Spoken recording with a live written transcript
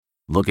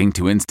Looking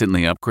to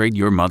instantly upgrade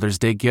your Mother's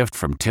Day gift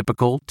from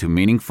typical to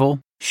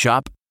meaningful?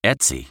 Shop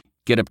Etsy.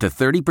 Get up to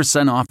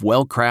 30% off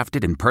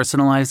well-crafted and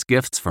personalized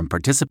gifts from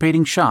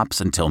participating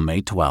shops until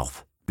May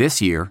 12th. This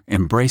year,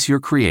 embrace your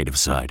creative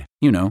side.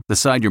 You know, the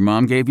side your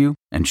mom gave you.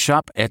 And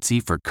shop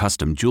Etsy for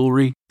custom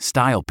jewelry,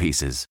 style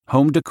pieces,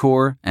 home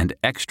decor, and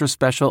extra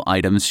special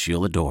items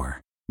she'll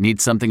adore.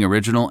 Need something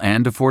original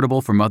and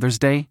affordable for Mother's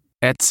Day?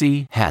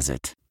 Etsy has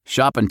it.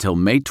 Shop until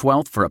May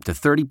 12th for up to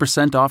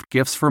 30% off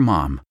gifts for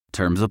mom.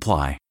 Terms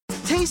apply.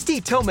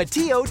 Tasty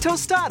Tomatillo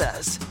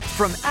Tostadas.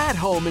 From At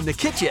Home in the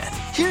Kitchen,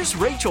 here's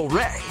Rachel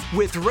Ray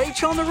with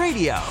Rach on the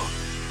Radio.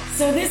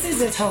 So this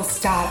is a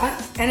tostada,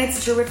 and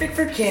it's terrific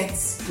for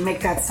kids. Make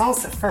that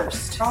salsa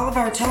first. All of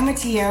our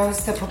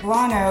tomatillos, the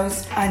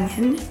poblanos,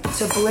 onion,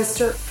 to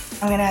blister.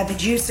 I'm gonna add the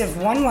juice of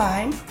 1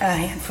 lime, a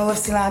handful of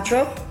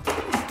cilantro.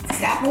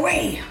 Zap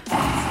away.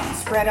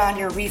 Spread on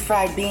your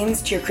refried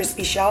beans to your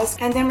crispy shells,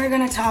 and then we're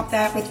gonna top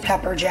that with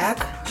pepper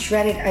jack,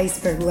 shredded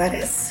iceberg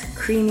lettuce,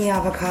 creamy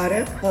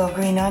avocado, little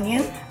green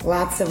onion,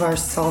 lots of our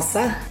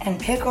salsa, and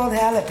pickled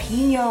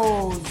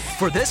jalapenos.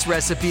 For this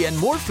recipe and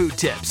more food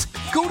tips,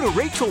 go to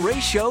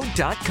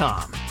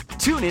RachelRayShow.com.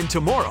 Tune in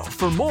tomorrow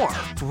for more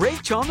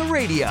Rach on the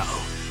Radio.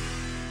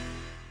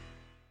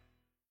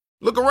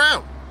 Look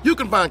around. You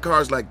can find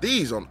cars like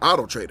these on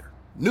AutoTrader.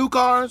 New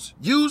cars,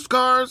 used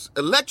cars,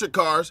 electric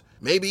cars,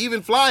 maybe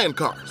even flying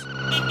cars.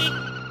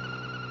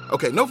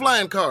 Okay, no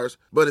flying cars,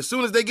 but as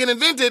soon as they get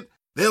invented,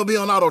 they'll be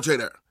on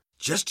AutoTrader.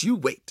 Just you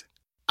wait.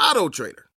 AutoTrader.